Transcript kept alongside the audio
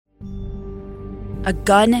a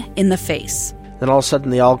gun in the face. Then all of a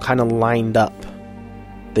sudden, they all kind of lined up.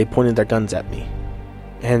 They pointed their guns at me.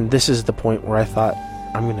 And this is the point where I thought,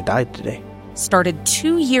 I'm going to die today. Started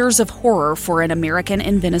 2 years of horror for an American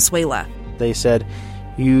in Venezuela. They said,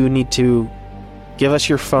 you need to give us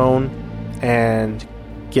your phone and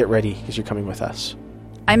get ready because you're coming with us.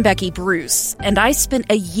 I'm Becky Bruce, and I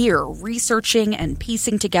spent a year researching and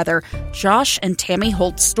piecing together Josh and Tammy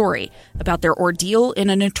Holt's story about their ordeal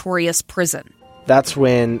in a notorious prison. That's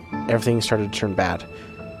when everything started to turn bad.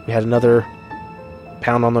 We had another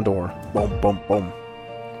pound on the door. Boom, boom, boom.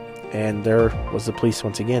 And there was the police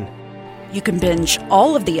once again. You can binge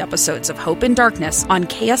all of the episodes of Hope in Darkness on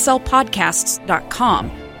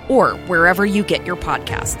KSLpodcasts.com or wherever you get your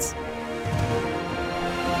podcasts.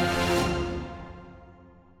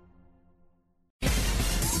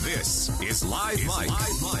 This is Live Mike.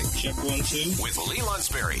 Check 1, 2. With Lee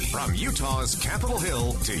Lunsberry. From Utah's Capitol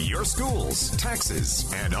Hill to your schools,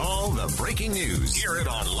 taxes, and all the breaking news. Hear it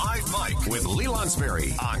on Live Mike with Lee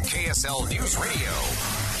Lunsberry on KSL News Radio.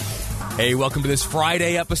 Hey, welcome to this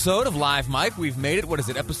Friday episode of Live Mike. We've made it. What is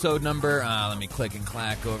it? Episode number, let me click and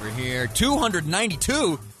clack over here.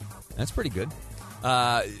 292. That's pretty good.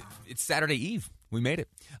 It's Saturday Eve. We made it.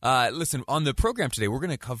 Listen, on the program today, we're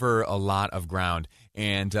going to cover a lot of ground.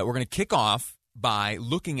 And we're going to kick off by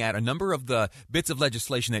looking at a number of the bits of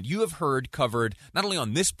legislation that you have heard covered not only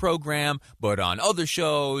on this program, but on other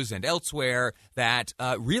shows and elsewhere that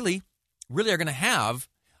really are going to have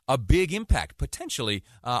a big impact, potentially,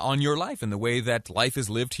 on your life and the way that life is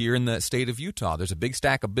lived here in the state of Utah. There's a big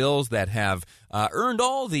stack of bills that have earned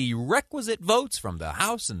all the requisite votes from the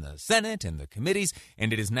House and the Senate and the committees,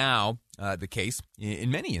 and it is now the case,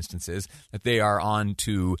 in many instances, that they are on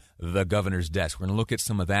to the governor's desk. We're going to look at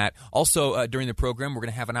some of that. Also, during the program, we're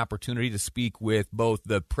going to have an opportunity to speak with both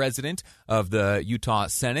the president of the Utah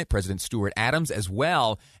Senate, President Stuart Adams, as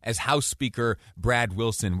well as House Speaker Brad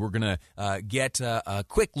Wilson. We're going to get a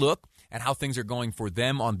quick look at how things are going for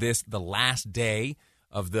them on this, the last day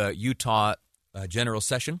of the Utah General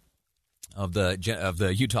Session of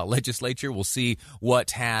the Utah legislature. We'll see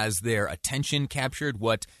what has their attention captured,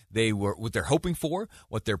 what they're hoping for,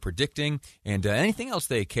 what they're predicting, and anything else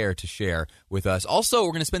they care to share with us. Also,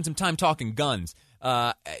 we're going to spend some time talking guns.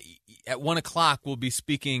 At 1 o'clock, we'll be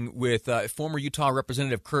speaking with former Utah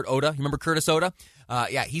Representative Kurt Oda. You remember Curtis Oda?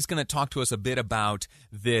 He's going to talk to us a bit about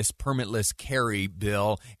this permitless carry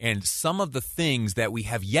bill and some of the things that we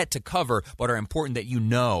have yet to cover but are important that you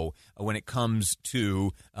know when it comes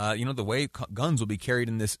to, the way guns will be carried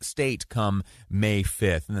in this state come May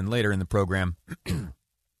 5th. And then later in the program, we're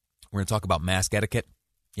going to talk about mask etiquette.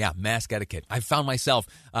 Yeah, mask etiquette. I found myself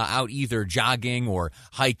out either jogging or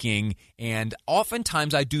hiking, and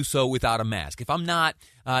oftentimes I do so without a mask. If I'm not,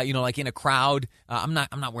 like in a crowd, I'm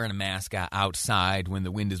not wearing a mask outside when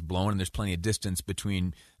the wind is blowing and there's plenty of distance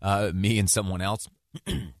between me and someone else.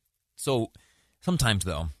 So sometimes,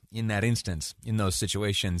 though, in that instance, in those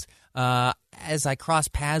situations, as I cross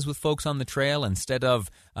paths with folks on the trail, instead of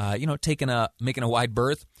making a wide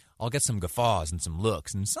berth, I'll get some guffaws and some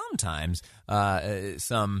looks, and sometimes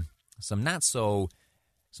some not so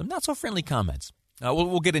friendly comments.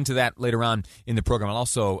 We'll get into that later on in the program. I'll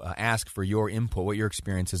also ask for your input, what your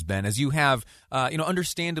experience has been, as you have,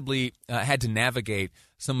 understandably had to navigate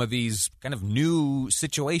some of these kind of new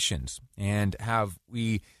situations, and how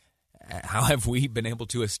have we been able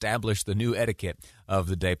to establish the new etiquette of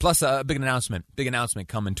the day? Plus, a big announcement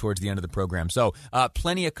coming towards the end of the program. So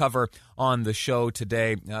plenty of cover on the show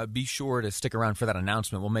today. Be sure to stick around for that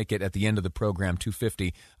announcement. We'll make it at the end of the program,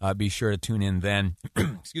 2:50. Be sure to tune in then.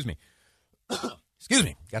 Excuse me.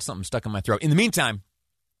 Got something stuck in my throat. In the meantime,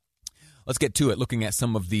 let's get to it, looking at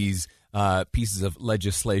some of these pieces of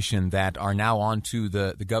legislation that are now on to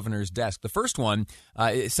the governor's desk. The first one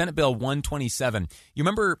is Senate Bill 127. You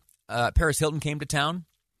remember Paris Hilton came to town?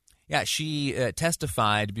 Yeah, she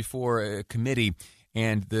testified before a committee,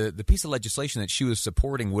 and the piece of legislation that she was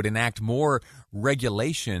supporting would enact more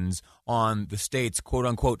regulations on the state's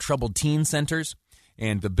quote-unquote troubled teen centers,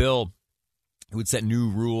 and the bill would set new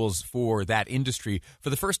rules for that industry for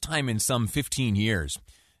the first time in some 15 years.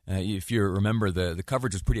 If you remember, the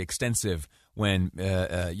coverage was pretty extensive when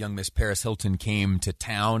young Miss Paris Hilton came to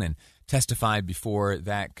town and testified before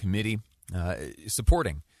that committee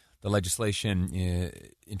supporting the legislation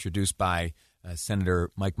introduced by Senator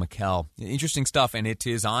Mike McKell. Interesting stuff, and it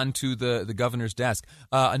is on to the governor's desk.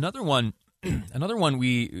 Another one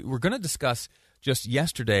we were going to discuss just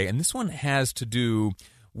yesterday, and this one has to do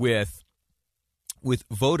with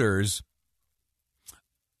voters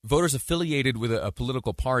affiliated with a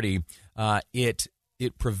political party. It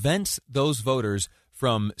prevents those voters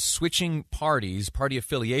from switching party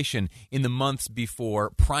affiliation in the months before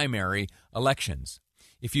primary elections.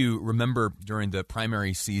 If you remember during the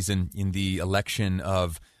primary season in the election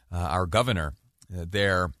of our governor,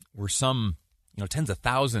 there were some tens of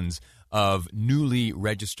thousands of newly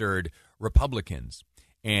registered Republicans.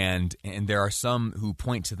 And there are some who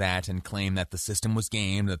point to that and claim that the system was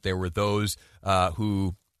gamed, that there were those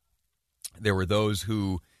who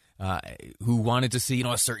wanted to see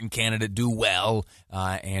a certain candidate do well,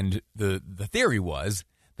 and the theory was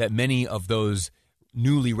that many of those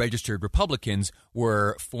newly registered Republicans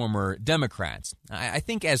were former Democrats. I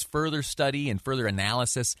think as further study and further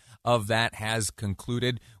analysis of that has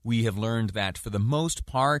concluded, we have learned that for the most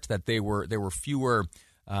part that there were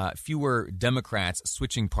fewer Democrats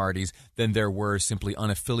switching parties than there were simply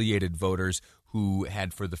unaffiliated voters who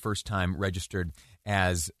had for the first time registered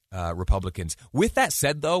as Republicans. With that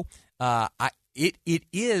said, though, it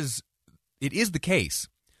is the case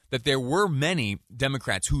that there were many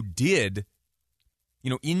Democrats who did,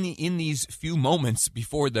 in these few moments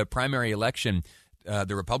before the primary election,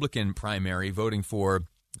 the Republican primary, voting for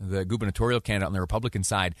the gubernatorial candidate on the Republican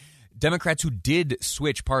side, Democrats who did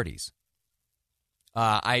switch parties.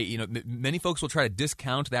 Many folks will try to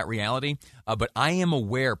discount that reality, but I am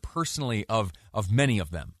aware personally of many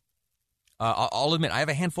of them. I'll admit I have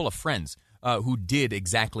a handful of friends who did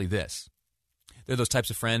exactly this. They're those types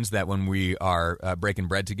of friends that when we are breaking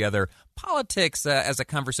bread together, politics as a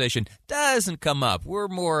conversation doesn't come up. We're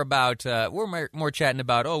more chatting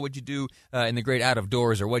about, what'd you do in the great out of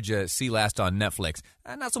doors, or what'd you see last on Netflix?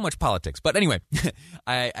 Not so much politics. But anyway,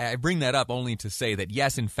 I bring that up only to say that,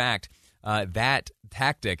 yes, in fact, that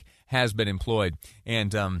tactic has been employed.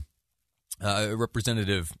 And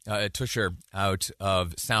Representative Tusher out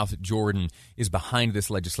of South Jordan is behind this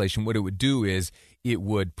legislation. What it would do is it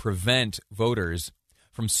would prevent voters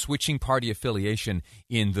from switching party affiliation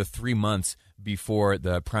in the 3 months before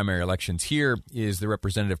the primary elections. Here is the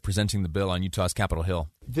representative presenting the bill on Utah's Capitol Hill.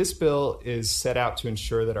 This bill is set out to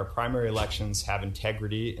ensure that our primary elections have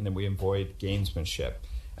integrity and that we avoid gamesmanship.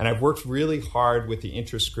 And I've worked really hard with the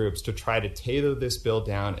interest groups to try to tailor this bill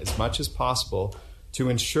down as much as possible to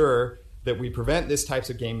ensure that we prevent this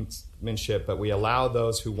types of gamesmanship, but we allow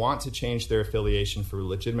those who want to change their affiliation for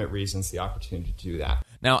legitimate reasons the opportunity to do that.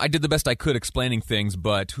 Now, I did the best I could explaining things,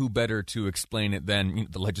 but who better to explain it than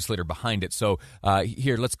the legislator behind it? So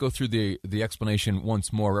here, let's go through the explanation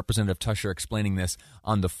once more. Representative Tusher explaining this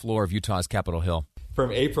on the floor of Utah's Capitol Hill.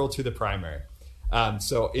 From April to the primary.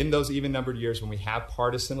 So in those even-numbered years when we have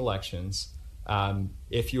partisan elections,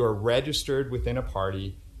 if you are registered within a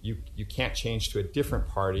party, you can't change to a different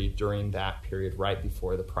party during that period right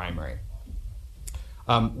before the primary.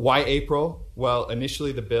 Why April? Well,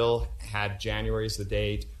 initially the bill had January as the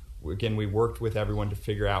date. Again, we worked with everyone to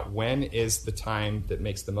figure out when is the time that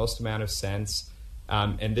makes the most amount of sense,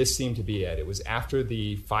 and this seemed to be it. It was after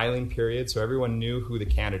the filing period, so everyone knew who the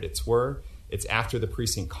candidates were. It's after the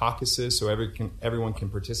precinct caucuses, so everyone can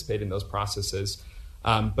participate in those processes,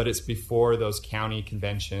 but it's before those county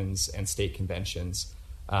conventions and state conventions,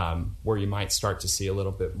 where you might start to see a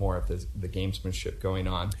little bit more of the gamesmanship going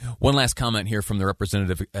on. One last comment here from the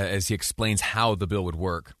representative as he explains how the bill would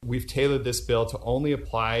work. We've tailored this bill to only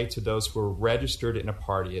apply to those who are registered in a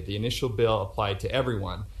party. The initial bill applied to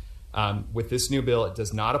everyone. With this new bill, it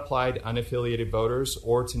does not apply to unaffiliated voters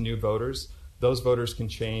or to new voters. Those voters can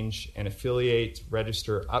change and affiliate,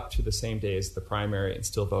 register up to the same day as the primary and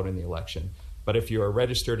still vote in the election. But if you are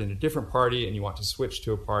registered in a different party and you want to switch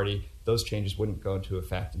to a party, those changes wouldn't go into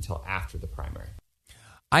effect until after the primary.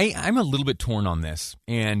 I'm a little bit torn on this,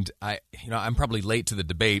 and I'm probably late to the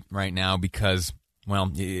debate right now because,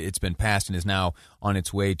 well, it's been passed and is now on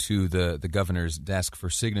its way to the governor's desk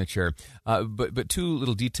for signature. But two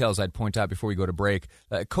little details I'd point out before we go to break.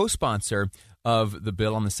 Co-sponsor of the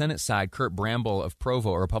bill on the Senate side, Kurt Bramble of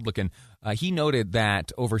Provo, a Republican, he noted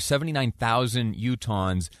that over 79,000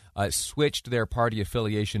 Utahns switched their party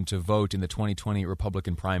affiliation to vote in the 2020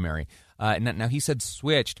 Republican primary. Now, he said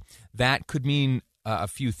switched. That could mean a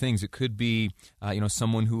few things. It could be,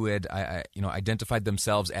 someone who had, identified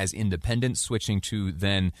themselves as independent, switching to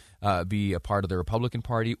then be a part of the Republican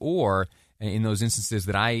Party, or in those instances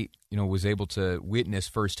that I, was able to witness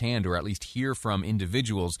firsthand, or at least hear from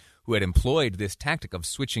individuals who had employed this tactic of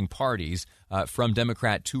switching parties from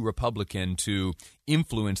Democrat to Republican to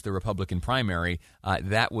influence the Republican primary.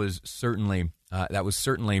 That was certainly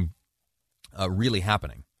really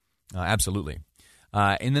happening. Absolutely.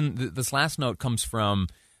 And then this last note comes from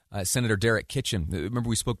Senator Derek Kitchen. Remember,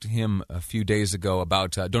 we spoke to him a few days ago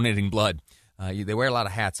about donating blood. They wear a lot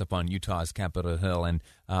of hats up on Utah's Capitol Hill. And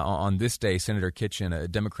on this day, Senator Kitchen, a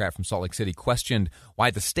Democrat from Salt Lake City, questioned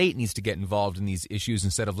why the state needs to get involved in these issues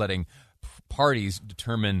instead of letting parties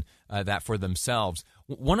determine that for themselves.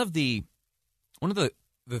 One of the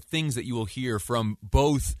things that you will hear from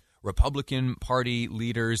both Republican Party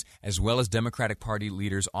leaders as well as Democratic Party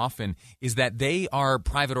leaders often is that they are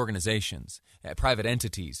private organizations, private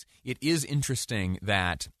entities. It is interesting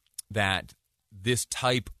that this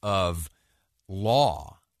type of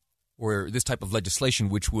law or this type of legislation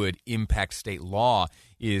which would impact state law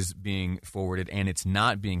is being forwarded and it's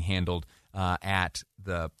not being handled at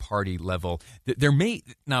the party level. There may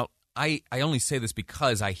now. I only say this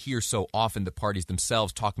because I hear so often the parties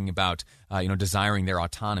themselves talking about desiring their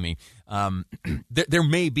autonomy. There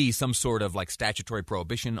may be some sort of like statutory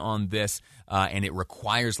prohibition on this, and it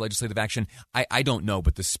requires legislative action. I don't know,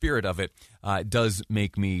 but the spirit of it does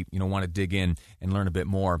make me want to dig in and learn a bit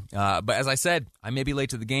more. But as I said, I may be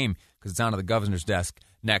late to the game because it's on to the governor's desk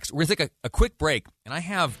next. We're going to take a quick break, and I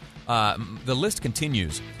have the list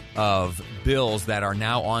continues of bills that are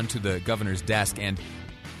now onto the governor's desk, and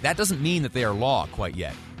that doesn't mean that they are law quite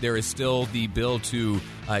yet. There is still the bill to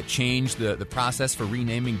change the process for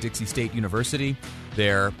renaming Dixie State University.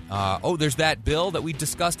 There's that bill that we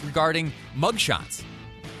discussed regarding mugshots.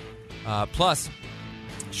 Plus,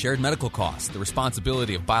 shared medical costs, the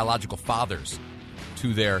responsibility of biological fathers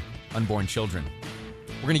to their unborn children.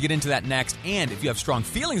 We're going to get into that next. And if you have strong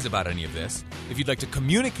feelings about any of this, if you'd like to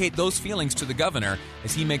communicate those feelings to the governor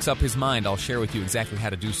as he makes up his mind, I'll share with you exactly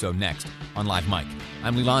how to do so next on Live Mike.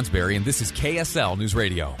 I'm Lee Lonsberry, and this is KSL News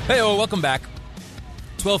Radio. Hey-o, welcome back.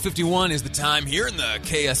 12:51 is the time here in the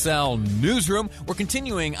KSL newsroom. We're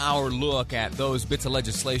continuing our look at those bits of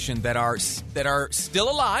legislation that are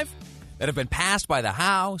still alive, that have been passed by the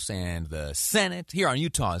House and the Senate, here on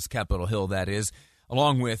Utah's Capitol Hill, that is,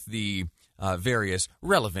 along with the various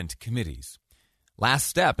relevant committees. Last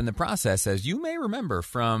step in the process, as you may remember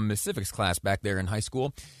from the civics class back there in high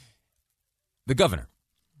school, the governor,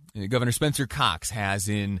 Governor Spencer Cox, has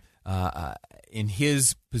in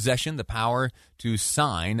his possession the power to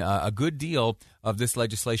sign a good deal of this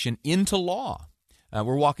legislation into law.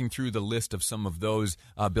 We're walking through the list of some of those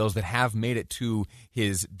bills that have made it to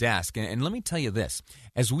his desk. And let me tell you this,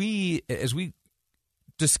 as we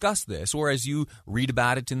discuss this, or as you read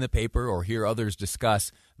about it in the paper or hear others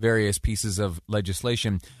discuss various pieces of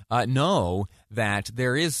legislation, know that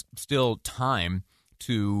there is still time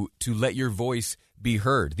to let your voice be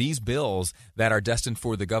heard. These bills that are destined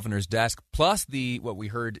for the governor's desk, plus what we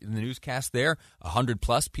heard in the newscast there,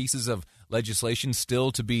 100-plus pieces of legislation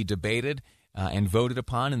still to be debated and voted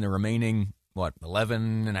upon in the remaining,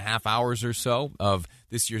 11 and a half hours or so of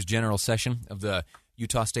this year's general session of the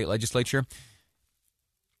Utah State Legislature.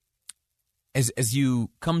 As you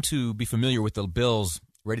come to be familiar with the bills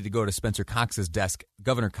ready to go to Spencer Cox's desk,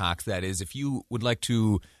 Governor Cox, that is, if you would like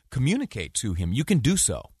to communicate to him, you can do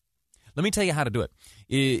so. Let me tell you how to do it.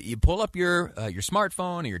 You pull up your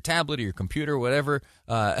smartphone or your tablet or your computer, whatever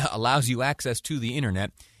allows you access to the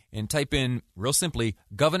internet, and type in, real simply,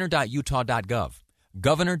 governor.utah.gov.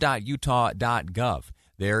 Governor.utah.gov.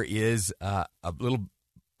 There is a little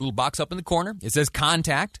box up in the corner. It says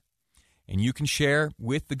Contact. And you can share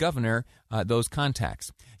with the governor those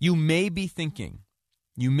contacts. You may be thinking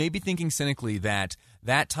cynically that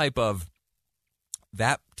type of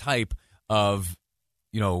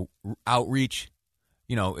outreach,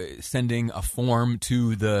 sending a form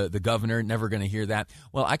to the governor, never going to hear that.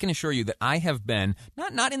 Well, I can assure you that I have been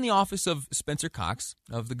not in the office of Spencer Cox,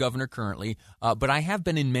 of the governor currently, but I have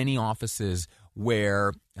been in many offices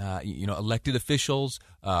where elected officials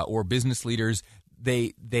or business leaders,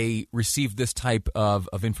 they receive this type of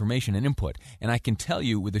information and input. And I can tell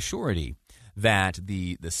you with a surety that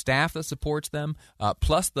the staff that supports them,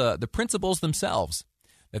 plus the principals themselves,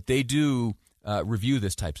 that they do review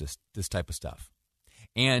this type of stuff.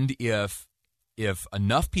 And if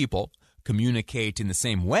enough people communicate in the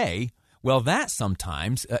same way, well, that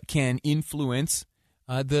sometimes can influence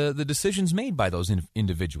the decisions made by those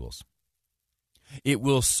individuals. It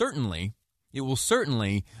will certainly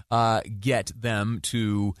get them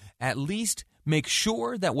to at least make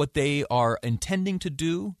sure that what they are intending to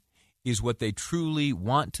do is what they truly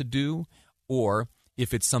want to do, or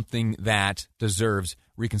if it's something that deserves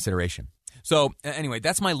reconsideration. So anyway,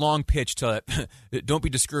 that's my long pitch to don't be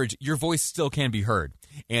discouraged. Your voice still can be heard.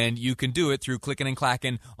 And you can do it through clicking and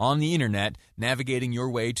clacking on the internet, navigating your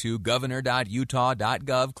way to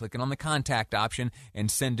governor.utah.gov, clicking on the contact option, and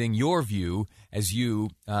sending your view as you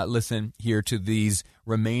listen here to these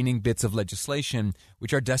remaining bits of legislation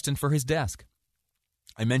which are destined for his desk.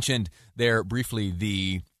 I mentioned there briefly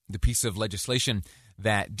the the piece of legislation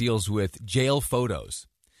that deals with jail photos.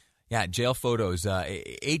 Yeah, jail photos.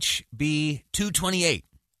 HB 228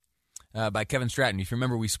 by Kevin Stratton. If you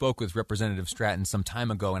remember, we spoke with Representative Stratton some time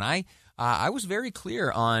ago, and I was very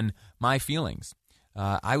clear on my feelings.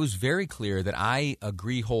 I was very clear that I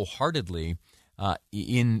agree wholeheartedly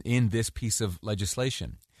in this piece of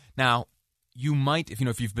legislation. Now, you might, if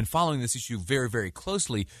you've been following this issue very, very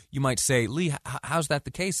closely, you might say, Lee, how's that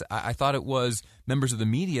the case? I thought it was members of the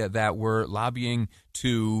media that were lobbying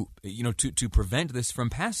to prevent this from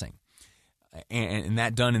passing. And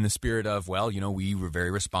that done in the spirit of, we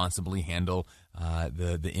very responsibly handle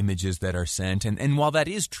the images that are sent. And while that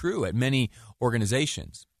is true at many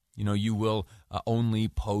organizations, you will only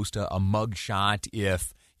post a mug shot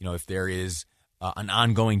if there is an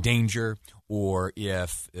ongoing danger, or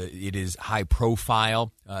if it is high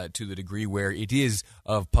profile to the degree where it is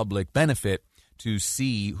of public benefit to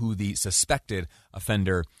see who the suspected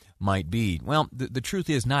offender might be. Well, the truth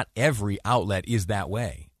is not every outlet is that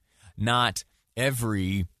way. Not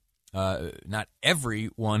everyone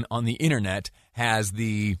on the internet has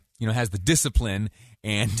the discipline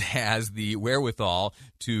and has the wherewithal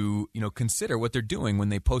to, consider what they're doing when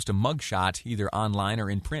they post a mugshot either online or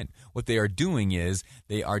in print. What they are doing is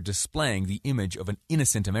they are displaying the image of an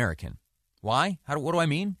innocent American. Why? What do I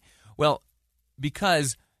mean? Well,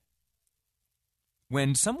 because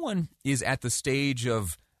when someone is at the stage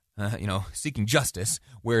of, seeking justice,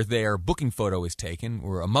 where their booking photo is taken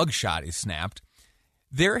or a mugshot is snapped,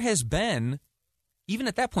 there has been, even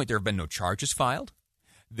at that point, there have been no charges filed.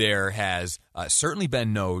 There has certainly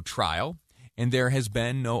been no trial, and there has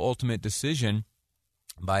been no ultimate decision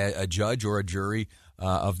by a judge or a jury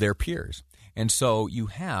of their peers. And so you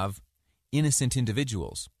have innocent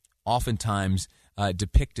individuals, oftentimes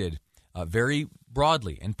depicted very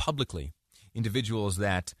broadly and publicly, individuals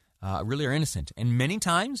that really are innocent. And many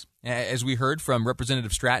times, as we heard from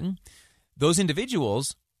Representative Stratton, those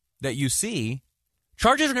individuals that you see,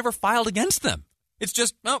 charges are never filed against them. It's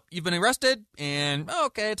just, you've been arrested, and,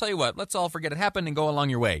 okay, I tell you what, let's all forget it happened and go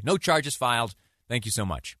along your way. No charges filed. Thank you so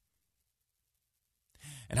much.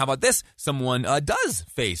 And how about this? Someone does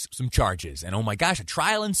face some charges, and oh my gosh, a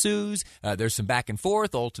trial ensues. There's some back and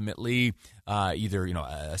forth. Ultimately, either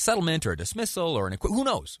a settlement or a dismissal or who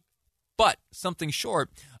knows? But something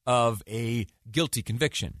short of a guilty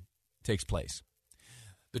conviction takes place.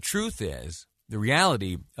 The truth is, the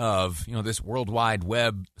reality of this World Wide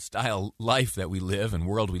Web style life that we live and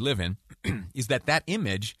world we live in is that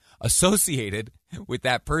image associated with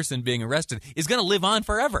that person being arrested is going to live on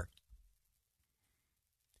forever.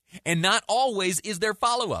 And not always is there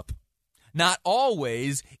follow-up. Not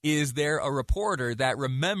always is there a reporter that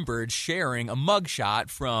remembered sharing a mugshot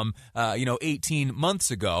from 18 months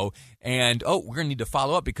ago and, we're going to need to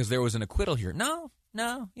follow up because there was an acquittal here. No,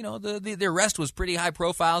 the arrest was pretty high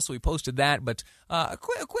profile, so we posted that, but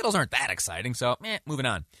acquittals aren't that exciting, so moving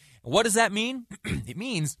on. What does that mean? It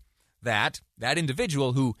means that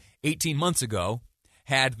individual who 18 months ago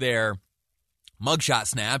had their mugshot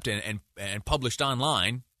snapped and published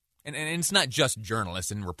online, and it's not just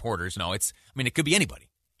journalists and reporters, no, it could be anybody,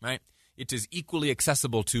 right? It is equally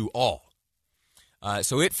accessible to all.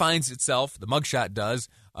 So it finds itself, the mugshot does,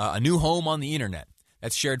 a new home on the internet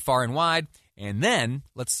that's shared far and wide. And then,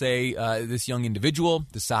 let's say this young individual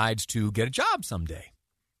decides to get a job someday.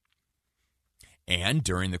 And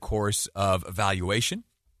during the course of evaluation,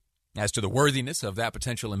 as to the worthiness of that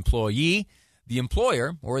potential employee, the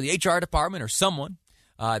employer or the HR department or someone,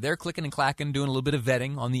 they're clicking and clacking, doing a little bit of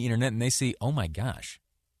vetting on the internet, and they see, oh my gosh,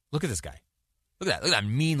 look at this guy. Look at that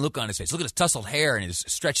mean look on his face. Look at his tousled hair and his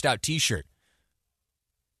stretched out T-shirt.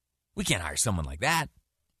 We can't hire someone like that.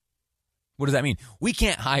 What does that mean? We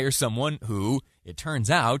can't hire someone who, it turns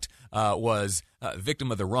out, was a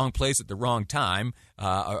victim of the wrong place at the wrong time,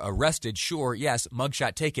 arrested, sure, yes,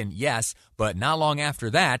 mugshot taken, yes, but not long after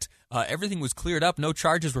that, everything was cleared up, no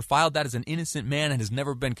charges were filed, that is an innocent man and has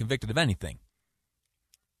never been convicted of anything.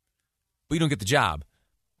 But you don't get the job.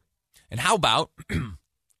 And how about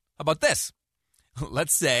this?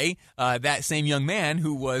 Let's say that same young man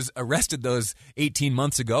who was arrested those 18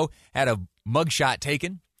 months ago had a mugshot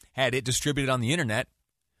taken, had it distributed on the internet,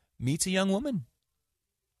 meets a young woman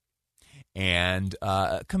and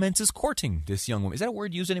commences courting this young woman. Is that a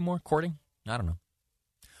word used anymore, courting? I don't know.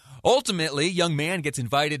 Ultimately, young man gets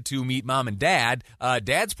invited to meet mom and dad.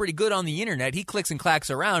 Dad's pretty good on the internet. He clicks and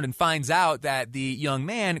clacks around and finds out that the young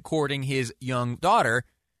man courting his young daughter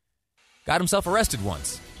got himself arrested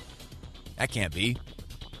once. That can't be.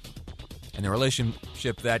 And the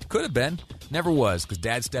relationship that could have been never was, because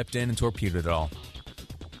dad stepped in and torpedoed it all.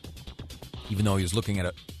 Even though he was looking at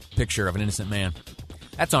a picture of an innocent man.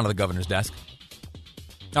 That's onto the governor's desk.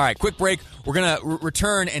 All right, quick break. We're going to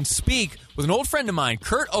return and speak with an old friend of mine,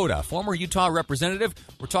 Kurt Oda, former Utah representative.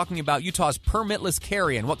 We're talking about Utah's permitless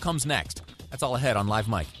carry and what comes next. That's all ahead on Live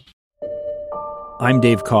Mike. I'm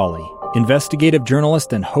Dave Cawley, investigative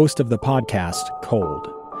journalist and host of the podcast Cold.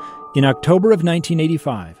 In October of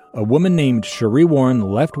 1985, a woman named Cherie Warren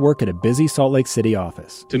left work at a busy Salt Lake City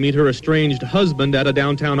office to meet her estranged husband at a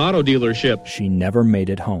downtown auto dealership. She never made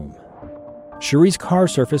it home. Cherie's car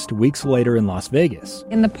surfaced weeks later in Las Vegas.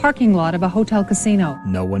 In the parking lot of a hotel casino.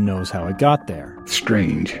 No one knows how it got there.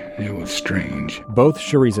 Strange. It was strange. Both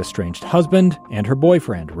Cherie's estranged husband and her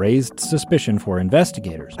boyfriend raised suspicion for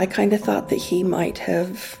investigators. I kind of thought that he might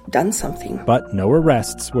have done something. But no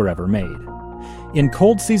arrests were ever made. In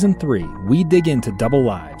Cold Season 3, we dig into double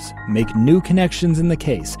lives, make new connections in the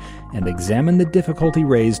case, and examine the difficulty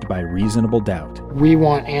raised by reasonable doubt. We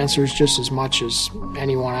want answers just as much as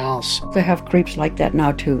anyone else. They have creeps like that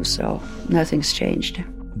now too, so nothing's changed.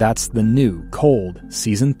 That's the new Cold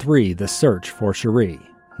Season 3, The Search for Cherie,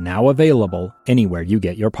 now available anywhere you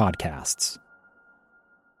get your podcasts.